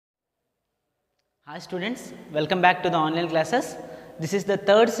Hi students, welcome back to the online classes. This is the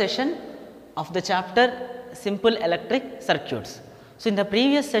third session of the chapter Simple Electric Circuits. So, in the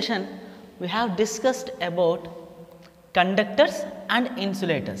previous session, we have discussed about conductors and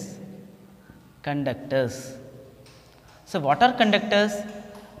insulators. Conductors. So, what are conductors?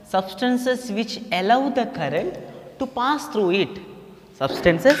 Substances which allow the current to pass through it.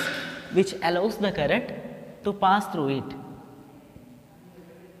 Substances which allows the current to pass through it.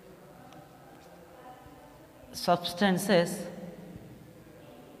 Substances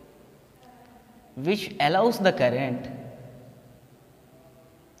which allows the current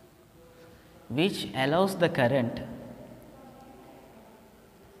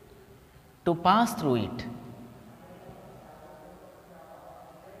to pass through it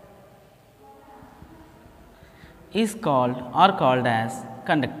is called as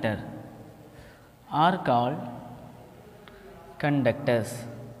conductor are called conductors.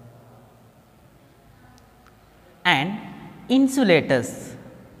 And insulators,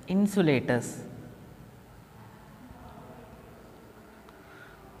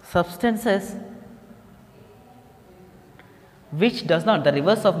 substances which does not, the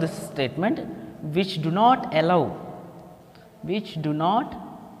reverse of this statement, which do not allow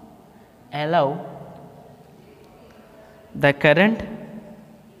the current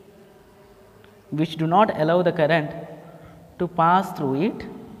to pass through it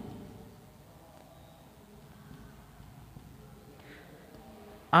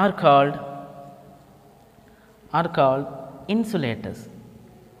are called insulators.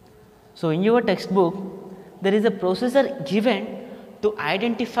 So, in your textbook there is a procedure given to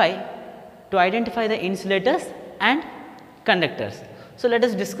identify the insulators and conductors. So, let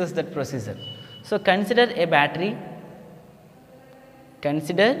us discuss that procedure. So, consider a battery.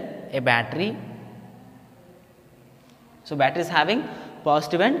 So, battery is having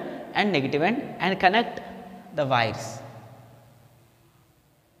positive end and negative end and connect the wires.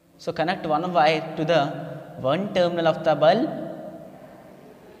 So, connect one wire to the one terminal of the bulb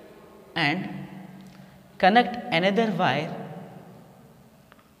and connect another wire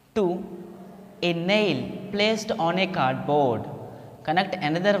to a nail placed on a cardboard. Connect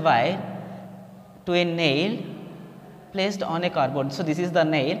another wire to a nail placed on a cardboard. So, this is the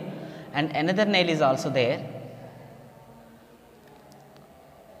nail and another nail is also there.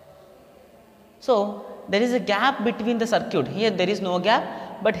 So, there is a gap between the circuit. Here there is no gap,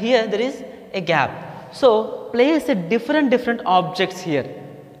 but here there is a gap. So, place a different objects here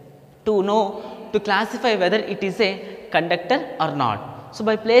to classify whether it is a conductor or not. So,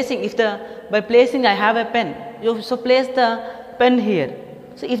 by placing I have a pen, so place the pen here.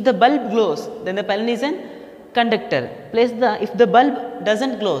 So, if the bulb glows, then the pen is an conductor. If the bulb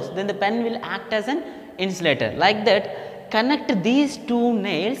doesn't glow, then the pen will act as an insulator. Like that, connect these two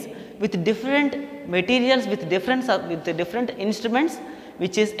nails with different materials, with different instruments,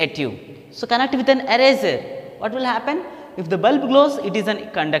 which is adhesive. So, connect with an eraser. What will happen? If the bulb glows, it is a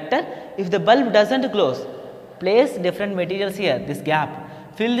conductor. If the bulb doesn't glow, place different materials here, this gap.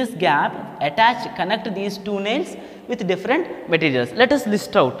 Fill this gap, connect these two nails with different materials. Let us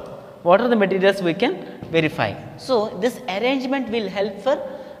list out what are the materials we can verify. So, this arrangement will help for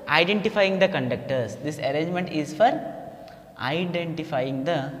identifying the conductors. This arrangement is for identifying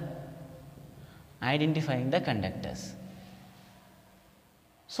the conductors.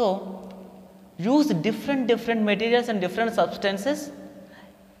 So, use different materials and different substances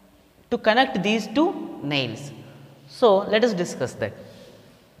to connect these two nails. So, let us discuss that.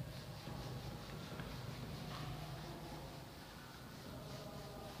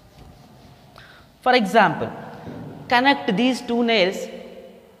 For example, connect these two nails.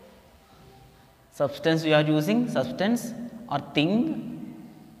 Substance we are using, substance or thing.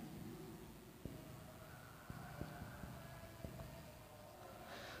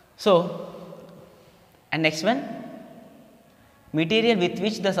 So, and next one, material with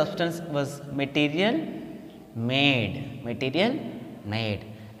which the substance was material made,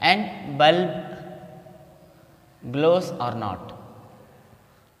 and bulb glows or not,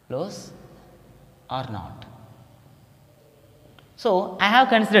 So, I have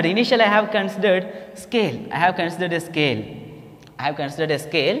considered, initially I have considered scale,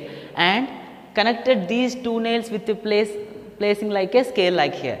 and connected these two nails with the placing like a scale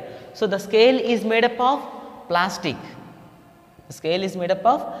like here. So, the scale is made up of plastic.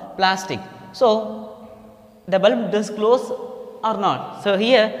 So, the bulb does glows or not. So,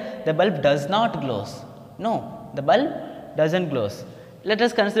 here the bulb does not glows. No, the bulb doesn't glows. Let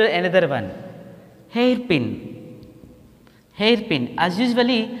us consider another one. Hairpin. As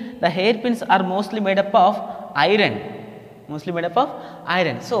usually the hairpins are mostly made up of iron. mostly made up of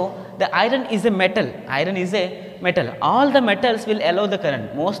iron. So, the iron is a metal, iron is a metal. All the metals will allow the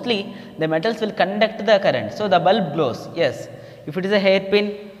current, mostly the metals will conduct the current. So, the bulb glows, yes. If it is a hairpin,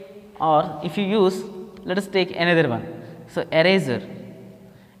 or if you use, let us take another one. So, eraser,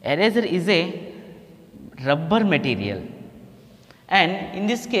 eraser is a rubber material, and in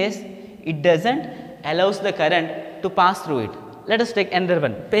this case it does not allows the current to pass through it. Let us take another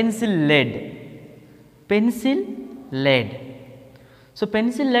one, pencil lead, pencil lead. So,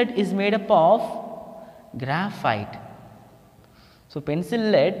 pencil lead is made up of graphite. So, pencil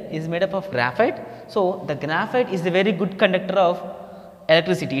lead is made up of graphite. So, the graphite is a very good conductor of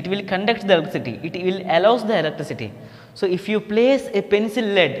electricity, it will conduct the electricity, it will allows the electricity. So, if you place a pencil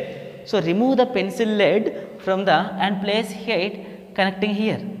lead, so remove the pencil lead from the and place it connecting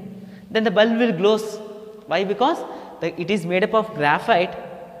here, then the bulb will glows. Why? Because it is made up of graphite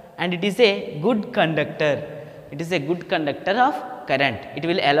and it is a good conductor, it is a good conductor of current, it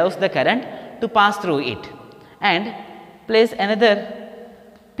will allows the current to pass through it. And place another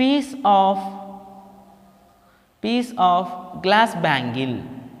piece of glass bangle,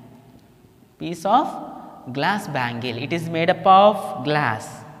 piece of glass bangle, it is made up of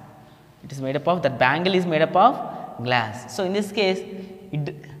glass, it is made up of, that bangle is made up of glass. So, in this case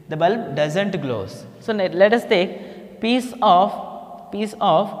the bulb does not glows. So, let us take piece of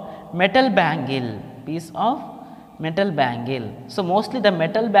metal bangle, piece of metal bangle. So, mostly the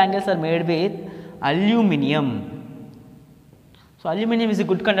metal bangles are made with aluminum. So, aluminum is a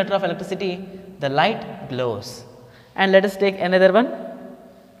good conductor of electricity, the light glows. And let us take another one.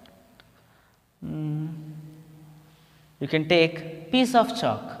 You can take piece of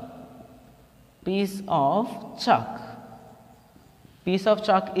chalk, piece of chalk. Piece of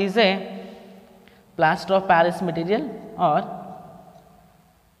chalk is a plaster of Paris material or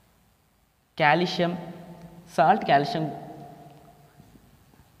calcium salt, calcium.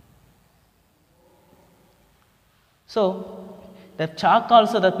 So, the chalk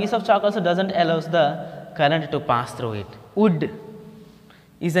also, the piece of chalk also does not allows the current to pass through it. Wood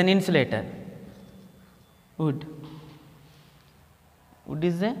is an insulator. Wood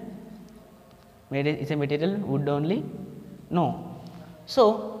is a material, wood only? No.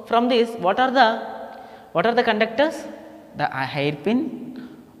 So, from this what are the conductors? The hairpin,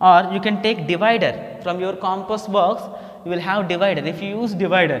 or you can take divider. From your compass box you will have divider. If you use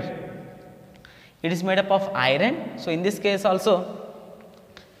divider, it is made up of iron. So, in this case also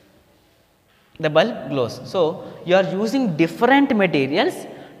the bulb glows. So, you are using different materials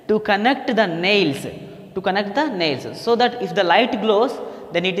to connect the nails, so that if the light glows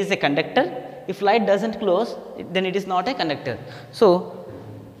then it is a conductor, if light does not glows then it is not a conductor. So,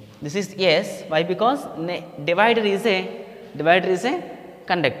 this is yes. Why? Because divider is a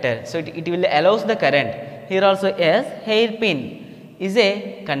conductor. So, it will allows the current. Here also yes, hairpin is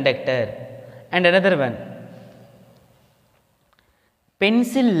a conductor. And another one,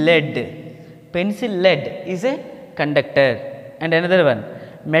 pencil lead is a conductor. And another one,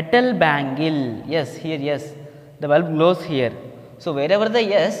 metal bangle, yes, here yes, the bulb glows here. So, wherever the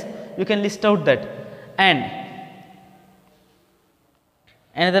yes, you can list out that. And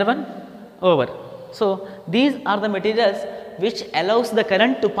another one, over. So, these are the materials which allows the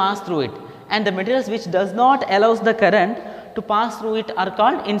current to pass through it, and the materials which does not allows the current to pass through it are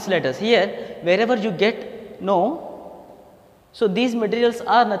called insulators. Here wherever you get no, so these materials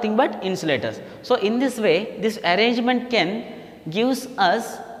are nothing but insulators. So, in this way this arrangement can gives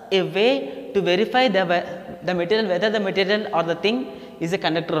us a way to verify the material, whether the material or the thing is a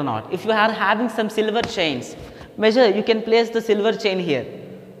conductor or not. If you are having some silver chains, measure, you can place the silver chain here.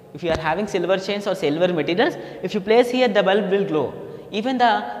 If you are having silver chains or silver materials, if you place here the bulb will glow. Even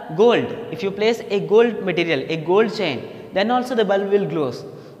the gold, if you place a gold material, a gold chain, then also the bulb will glow.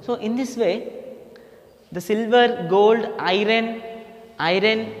 So, in this way the silver, gold, iron,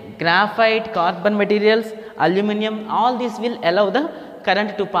 graphite, carbon materials, aluminum, all these will allow the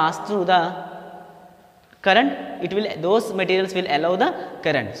current to pass through the current, those materials will allow the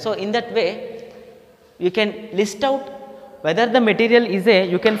current. So, in that way you can list out whether the material is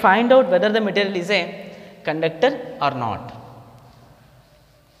you can find out whether the material is a conductor or not.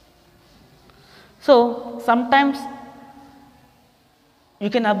 So, sometimes you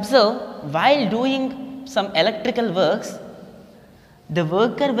can observe while doing some electrical works, the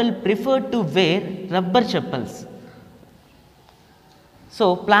worker will prefer to wear rubber chappals.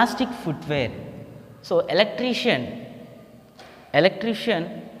 So, plastic footwear. So, electrician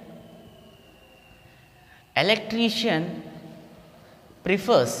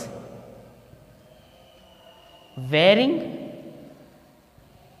prefers wearing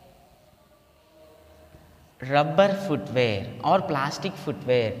rubber footwear or plastic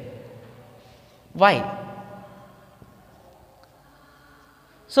footwear. Why?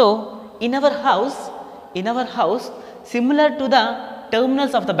 So, in our house, similar to the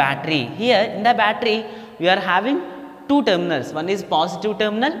terminals of the battery, here in the battery we are having two terminals, one is positive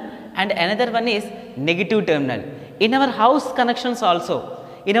terminal and another one is negative terminal. In our house connections also,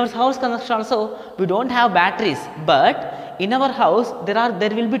 we do not have batteries, but in our house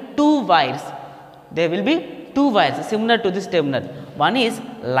there will be two wires. There will be two wires similar to this terminal. One is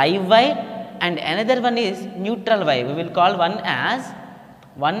live wire and another one is neutral wire. We will call one as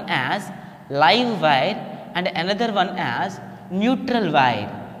live wire and another one as neutral wire.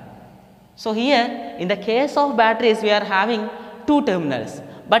 So, here in the case of batteries we are having two terminals,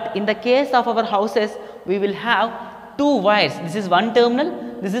 but in the case of our houses we will have two wires. This is one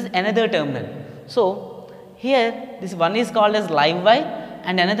terminal, this is another terminal. So, here this one is called as live wire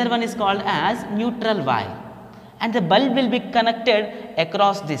and another one is called as neutral wire, and the bulb will be connected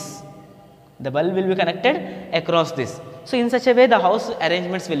across this. So, in such a way the house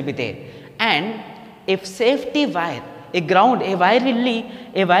arrangements will be there, and if safety wire, a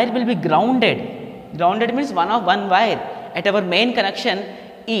wire will be grounded. Grounded means one wire at our main connection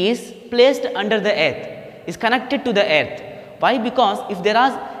is placed under the earth, is connected to the earth. Why? Because if there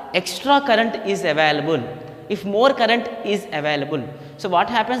is extra current is available, if more current is available, so what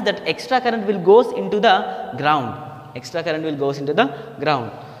happens, that extra current will goes into the ground.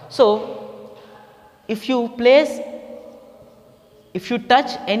 So, if you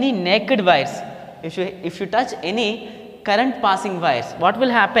touch any naked wires, if you touch any current passing wires, what will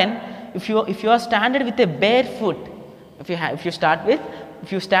happen? If you are standing with a bare foot, if you stand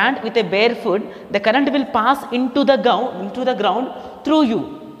with a bare foot, the current will pass into the ground through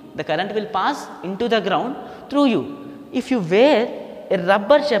you. If you wear a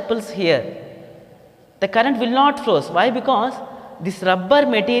rubber chappals here, the current will not flow. Why? Because this rubber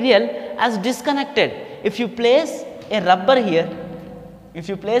material has disconnected. If you place a rubber here,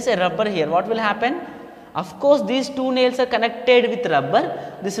 what will happen? Of course, these two nails are connected with rubber.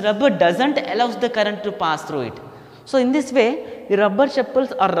 This rubber doesn't allow the current to pass through it. So, in this way, the rubber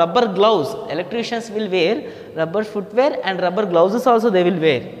chappals or rubber gloves, electricians will wear rubber footwear and rubber gloves also they will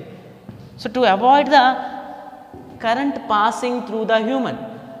wear. So, to avoid the current passing through the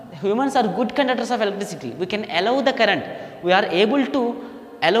humans are good conductors of electricity. We can allow the current. We are able to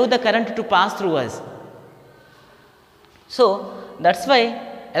allow the current to pass through us. So, that is why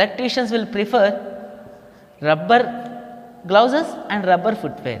electricians will prefer rubber gloves and rubber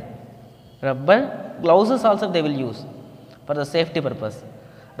footwear. Rubber gloves also they will use for the safety purpose.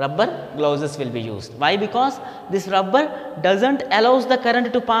 Rubber gloves will be used. Why? Because this rubber doesn't allows the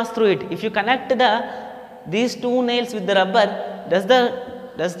current to pass through it. If you connect these two nails with the rubber, does the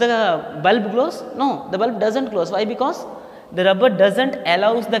bulb close? No, the bulb doesn't close. Why? Because the rubber doesn't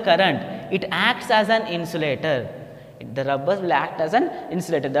allows the current. It acts as an insulator. The rubber will act as an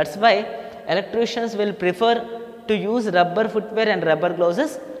insulator. That is why electricians will prefer to use rubber footwear and rubber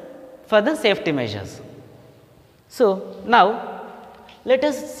gloves for the safety measures. So, now let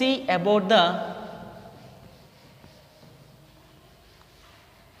us see about the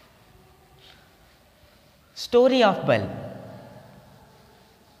story of bulb.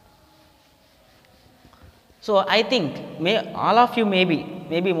 So, I think all of you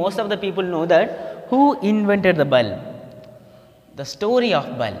maybe most of the people know that who invented the bulb. The story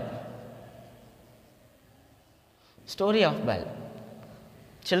of bulb.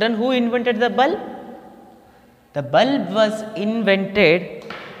 Children, who invented the bulb? The bulb was invented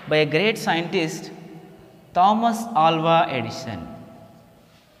by a great scientist, Thomas Alva Edison.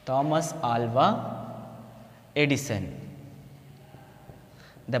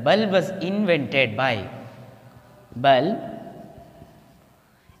 The bulb was invented by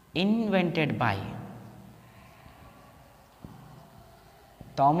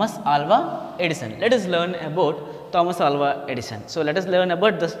Thomas Alva Edison. Let us learn about Thomas Alva Edison. So, let us know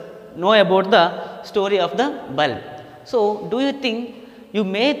about the story of the bulb. So, you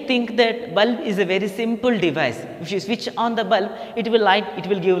may think that bulb is a very simple device. If you switch on the bulb, it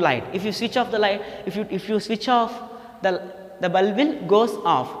will give light. If you switch off the light, if you switch off, the bulb will goes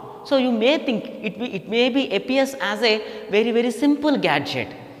off. So, you may think it may be appears as a very simple gadget.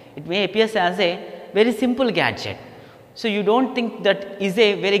 So, you do not think that is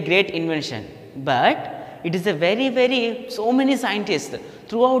a very great invention, but it is a so many scientists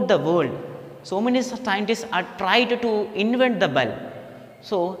throughout the world, so many scientists are tried to invent the bulb.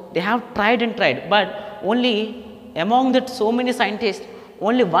 So, they have tried, but only among that so many scientists,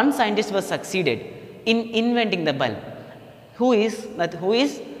 only one scientist was succeeded in inventing the bulb. Who is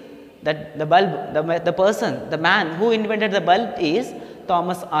that the bulb, the person, the man who invented the bulb is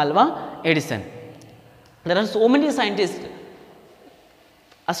Thomas Alva Edison. There are so many scientists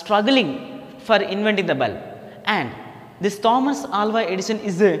are struggling for inventing the bulb, and this Thomas Alva Edison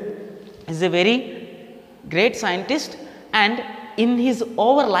is a very great scientist, and in his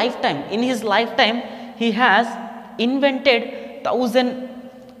lifetime he has invented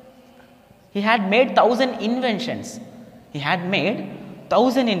he had made 1,000 inventions. He had made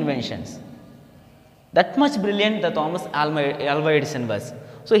 1,000 inventions. That much brilliant the Thomas Alva Edison was.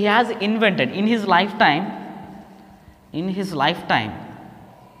 So he has invented in his lifetime he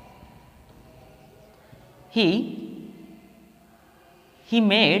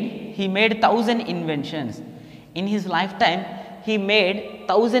made 1,000 inventions. In his lifetime he made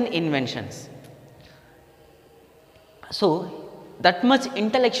 1,000 inventions. So that much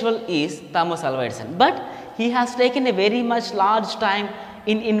intellectual is Thomas Alva Edison, but he has taken a very much large time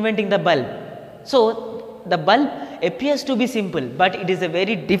in inventing the bulb. So the bulb appears to be simple, but it is a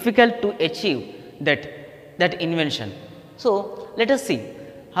very difficult to achieve that invention. So let us see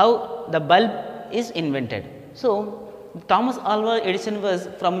how the bulb is invented. So Thomas Alva Edison was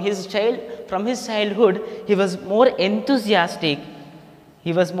from his childhood he was more enthusiastic.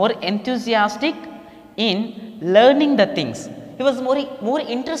 He was more enthusiastic in learning the things. He was more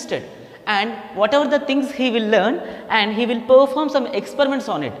interested, and whatever the things he will learn, and he will perform some experiments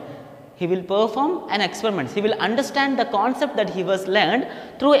on it. He will perform an experiment. He will understand the concept that he was learned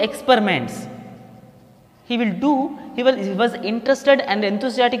through experiments. He was interested and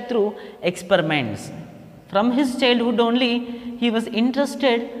enthusiastic through experiments. From his childhood only he was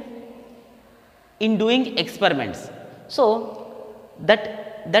interested in doing experiments. So the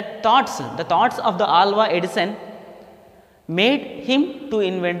thoughts of the Alva Edison made him to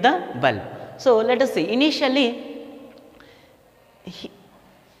invent the bulb. So let us see, initially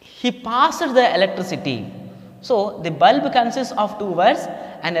he passed the electricity. So the bulb consists of two wires,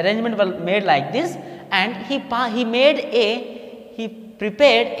 an arrangement was made like this, and he prepared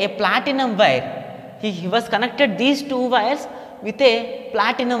a platinum wire. He was connected these two wires with a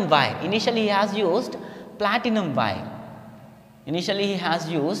platinum wire. Initially he has used platinum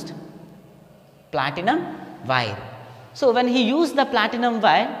wire. So when he used the platinum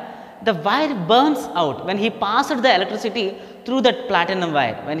wire, the wire burns out when he passed the electricity through that platinum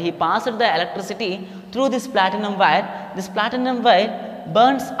wire. When he passed the electricity through this platinum wire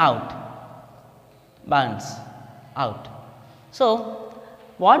burns out. So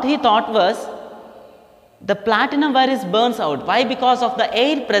what he thought was, the platinum wire burns out. Why? Because of the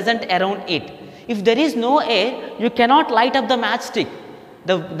air present around it. If there is no air, you cannot light up the matchstick.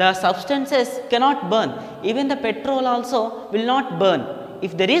 The substances cannot burn. Even the petrol also will not burn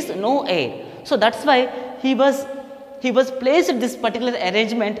if there is no air. So that's why he was placed this particular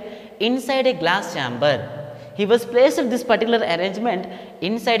arrangement inside a glass chamber.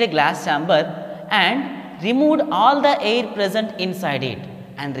 And removed all the air present inside it.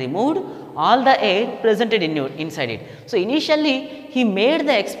 Inside it. So initially he made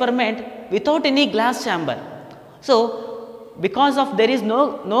the experiment without any glass chamber. So because of there is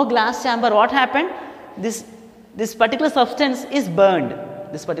no glass chamber, what happened? This particular substance is burned.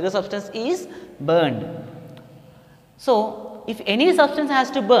 So if any substance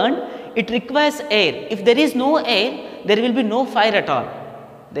has to burn, it requires air. If there is no air, there will be no fire at all.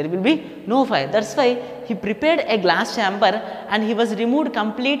 That's why he prepared a glass chamber and he was removed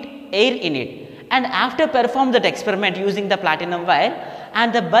complete air in it. And after performed that experiment using the platinum wire,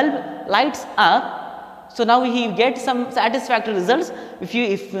 and the bulb lights up. So now he gets some satisfactory results.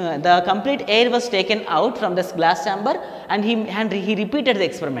 If the complete air was taken out from this glass chamber, and he repeated the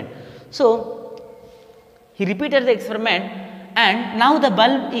experiment. So he repeated the experiment, and now the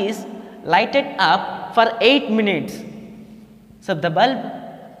bulb is lighted up for 8 minutes. So the bulb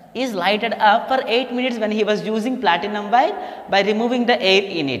is lighted up for 8 minutes when he was using platinum wire by removing the air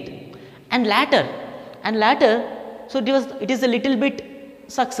in it. And later, so it is a little bit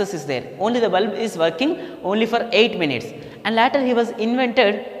success is there. Only the bulb is working only for 8 minutes. And later he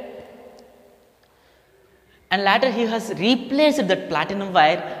has replaced that platinum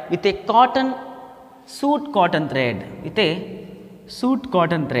wire with a soot cotton thread.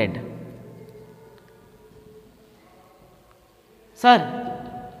 Sir,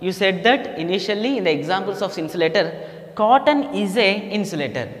 you said that initially in the examples of insulator, cotton is a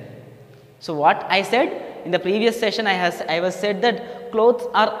insulator. So what I said in the previous session, I was said that clothes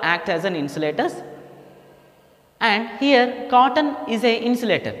act as an insulators, and here cotton is a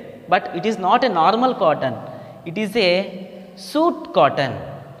insulator, but it is not a normal cotton. It is a soot cotton.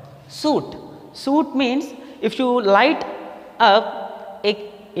 Soot means if you light up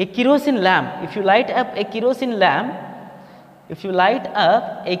a kerosene lamp, if you light up a kerosene lamp, if you light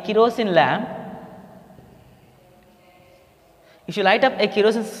up a kerosene lamp, if you light up a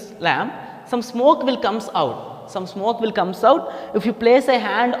kerosene lamp, some smoke will comes out, some smoke will comes out. If you place a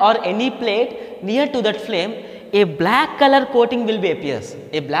hand or any plate near to that flame, a black color coating will be appears,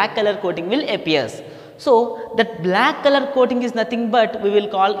 a black color coating will appears. So that black color coating is nothing but we will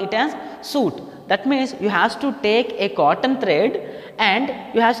call it as soot. That means you have to take a cotton thread and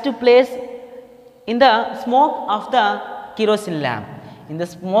you have to place in the smoke of the kerosene lamp, in the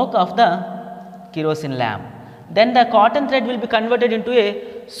smoke of the kerosene lamp. Then the cotton thread will be converted into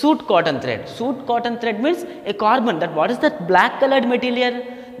a soot cotton thread. Soot cotton thread means a carbon. That what is that black colored material?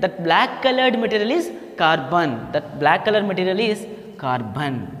 That black colored material is carbon. That black colored material is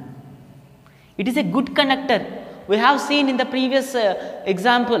carbon. It is a good conductor. We have seen in the previous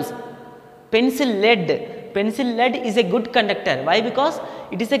examples, pencil lead. Pencil lead is a good conductor. Why? Because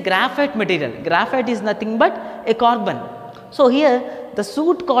it is a graphite material. Graphite is nothing but a carbon. So here the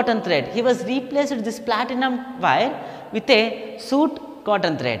soot cotton thread, he was replaced this platinum wire with a soot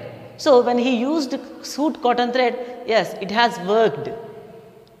cotton thread. So when he used soot cotton thread, yes, it has worked.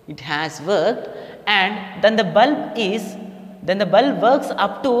 It has worked, and then the bulb works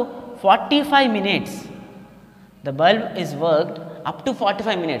up to 45 minutes. The bulb is worked up to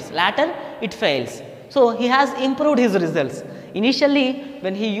 45 minutes. Later it fails. So he has improved his results. Initially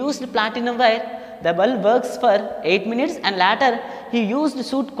when he used platinum wire, the bulb works for 8 minutes, and later he used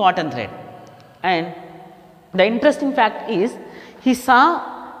soot cotton thread. And the interesting fact is, he saw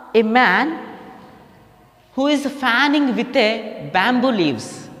a man who is fanning with a bamboo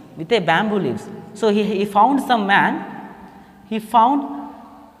leaves, So he found some man, he found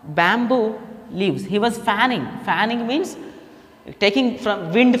bamboo leaves. He was fanning. Fanning means taking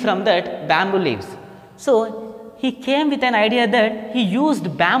wind from that bamboo leaves. So he came with an idea that he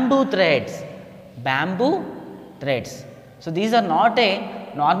used bamboo threads. So these are not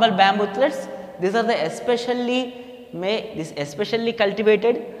a normal bamboo threads. These are the especially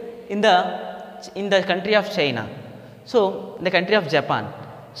cultivated in the country of China. So in the country of Japan.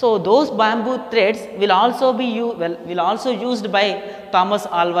 So those bamboo threads will also be used by Thomas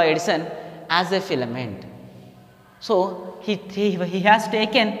Alva Edison as a filament. So he has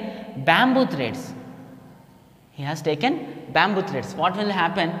taken bamboo threads. What will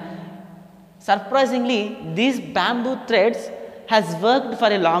happen? Surprisingly, these bamboo threads has worked for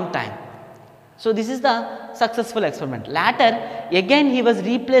a long time. So this is the successful experiment. Later, again he was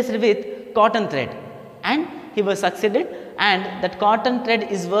replaced with cotton thread, and he was succeeded, and that cotton thread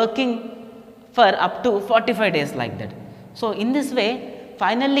is working for up to 45 days like that. So in this way,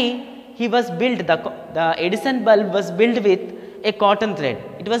 finally he was built, the Edison bulb was built with a cotton thread.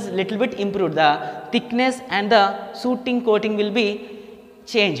 It was little bit improved. The thickness and the sooting coating will be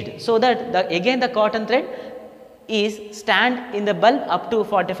changed, so that again the cotton thread is stand in the bulb up to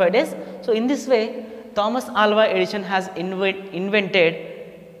 45 days. So in this way, Thomas Alva Edison has invented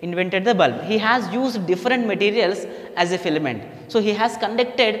the bulb. He has used different materials as a filament. So he has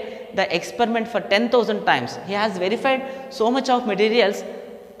conducted the experiment for 10,000 times. He has verified so much of materials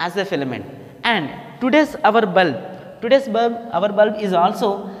as a filament. And today's our bulb is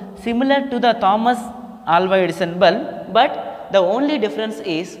also similar to the Thomas Alva Edison bulb, but the only difference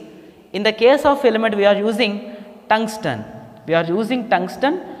is, in the case of filament we are using tungsten.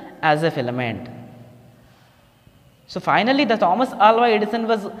 As a filament. So finally the Thomas Alva Edison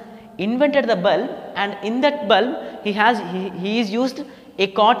was invented the bulb, and in that bulb he is used a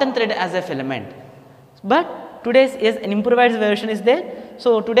cotton thread as a filament. But today's is an improvised version is there.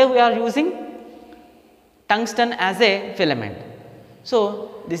 So today we are using tungsten as a filament.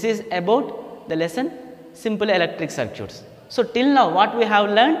 So this is about the lesson simple electric circuits. So till now what we have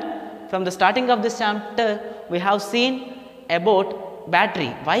learnt from the starting of this chapter, we have seen about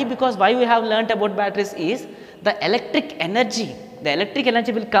battery. Why? Because why we have learnt about batteries is the electric energy. The electric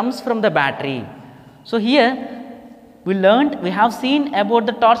energy will comes from the battery. So here we have seen about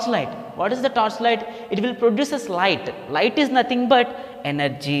the torchlight. What is the torchlight? It will produce a light. Light is nothing but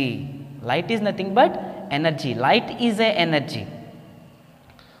energy. Light is a energy.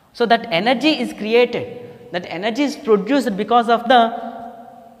 So that energy is created. That energy is produced because of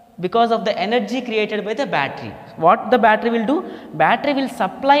the energy created by the battery. What the battery will do? Battery will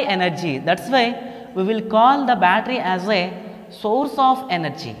supply energy. That's why we will call the battery as a source of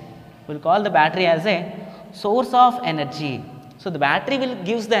energy. We will call the battery as a source of energy. So the battery will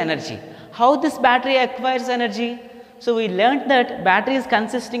gives the energy. How this battery acquires energy? So we learnt that battery is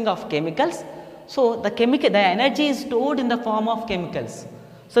consisting of chemicals. So the energy is stored in the form of chemicals.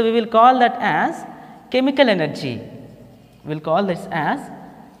 So we will call that as chemical energy. We will call this as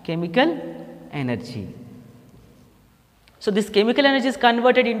chemical energy. So, this chemical energy is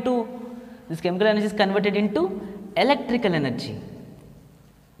converted into electrical energy.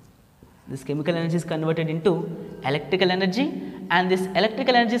 This chemical energy is converted into electrical energy, and this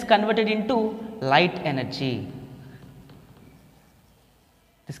electrical energy is converted into light energy.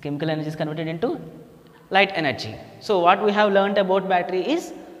 This chemical energy is converted into light energy. So, what we have learnt about battery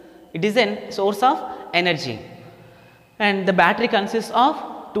is it is a source of energy, and the battery consists of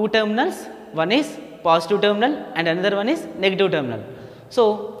two terminals. One is positive terminal and another one is negative terminal.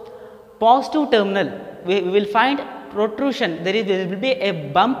 So, positive terminal we will find protrusion, there will be a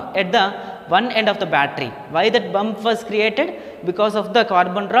bump at the one end of the battery. Why that bump was created? Because of the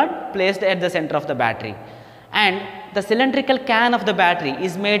carbon rod placed at the center of the battery, and the cylindrical can of the battery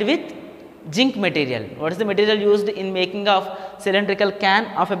is made with zinc material. What is the material used in making of cylindrical can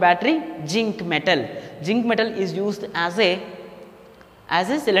of a battery? Zinc metal. Zinc metal is used as a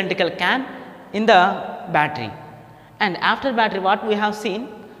cylindrical can in the battery. And after battery, what we have seen?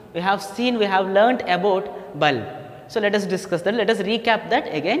 We have learnt about bulb. So, let us discuss that. Let us recap that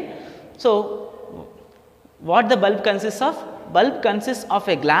again. So, what the bulb consists of? Bulb consists of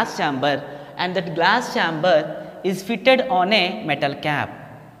a glass chamber, and that glass chamber is fitted on a metal cap.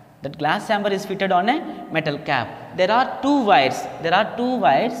 That glass chamber is fitted on a metal cap. There are two wires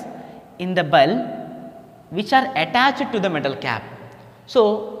in the bulb which are attached to the metal cap.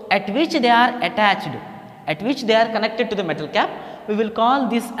 So, at which they are connected to the metal cap, we will call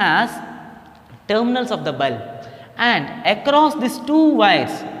this as terminals of the bulb. And across these two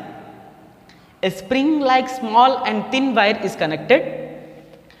wires, a spring like small and thin wire is connected,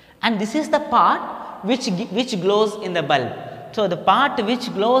 and this is the part which glows in the bulb. So, the part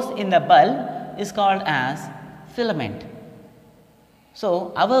which glows in the bulb is called as filament.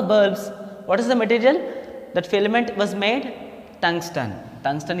 So, our bulbs, what is the material? That filament was made? Tungsten.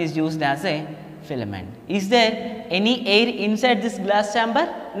 Tungsten is used as a filament. Is there any air inside this glass chamber?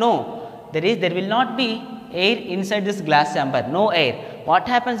 No. There will not be air inside this glass chamber. No air. What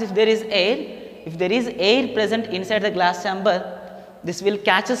happens if there is air? If there is air present inside the glass chamber, this will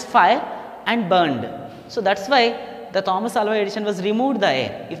catches fire and burned. So, that is why the Thomas Alva Edison was removed the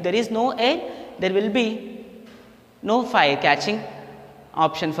air. If there is no air, there will be no fire catching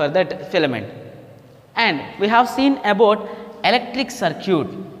option for that filament. And we have seen about electric circuit.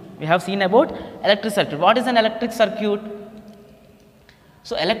 What is an electric circuit?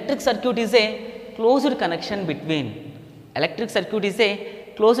 So, electric circuit is a closed connection between,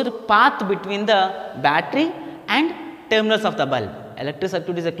 path between the battery and terminals of the bulb. Electric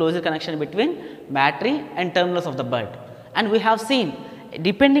circuit is a closed connection between battery and terminals of the bulb. And we have seen,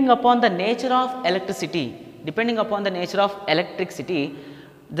 depending upon the nature of electricity,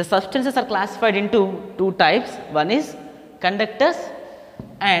 the substances are classified into two types. One is conductors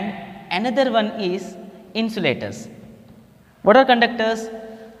and another one is insulators. What are conductors?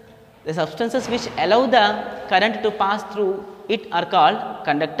 The substances which allow the current to pass through it are called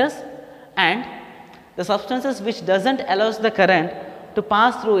conductors, and the substances which doesn't allow the current to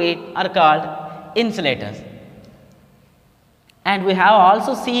pass through it are called insulators. And we have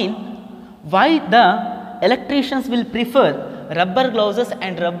also seen why the electricians will prefer rubber gloves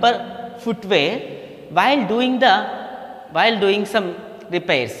and rubber footwear while doing some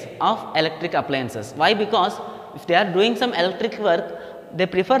repairs of electric appliances. Why? Because if they are doing some electric work, they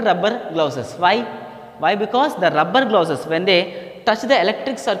prefer rubber gloves. Why? Because the rubber gloves, when they touch the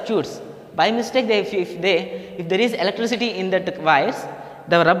electric circuits, by mistake if there is electricity in that wires,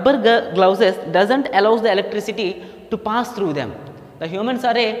 the rubber gloves doesn't allow the electricity to pass through them. The humans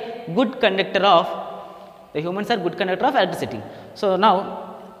are a good conductor of electricity. So,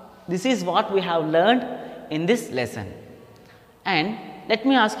 now this is what we have learned in this lesson. And let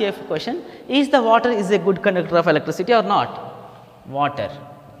me ask you a question: is the water a good conductor of electricity or not? Water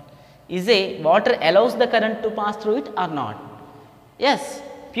allows the current to pass through it or not? Yes,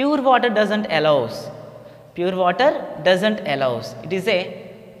 pure water doesn't allows. Pure water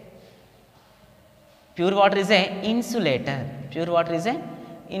is a insulator.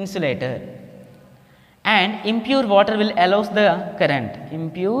 And impure water will allows the current.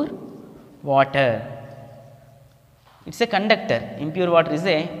 Impure water, it's a conductor. Impure water is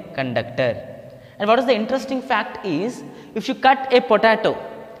a conductor. And what is the interesting fact is, if you cut a potato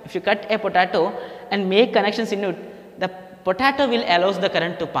and make connections in it, the potato will allows the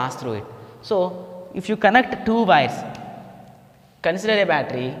current to pass through it. So, if you connect two wires, consider a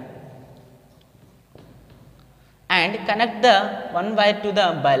battery, and connect the one wire to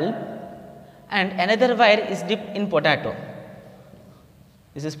the bulb and another wire is dipped in potato.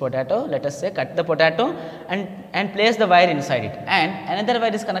 This is potato, let us say cut the potato and place the wire inside it, and another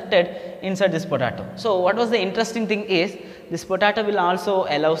wire is connected inside this potato. So, what was the interesting thing is this potato will also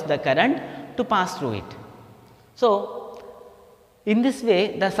allows the current to pass through it. So, in this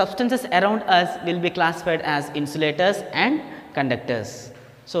way the substances around us will be classified as insulators and conductors.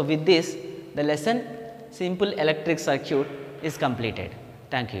 So, with this the lesson simple electric circuit is completed.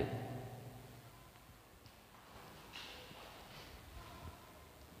 Thank you.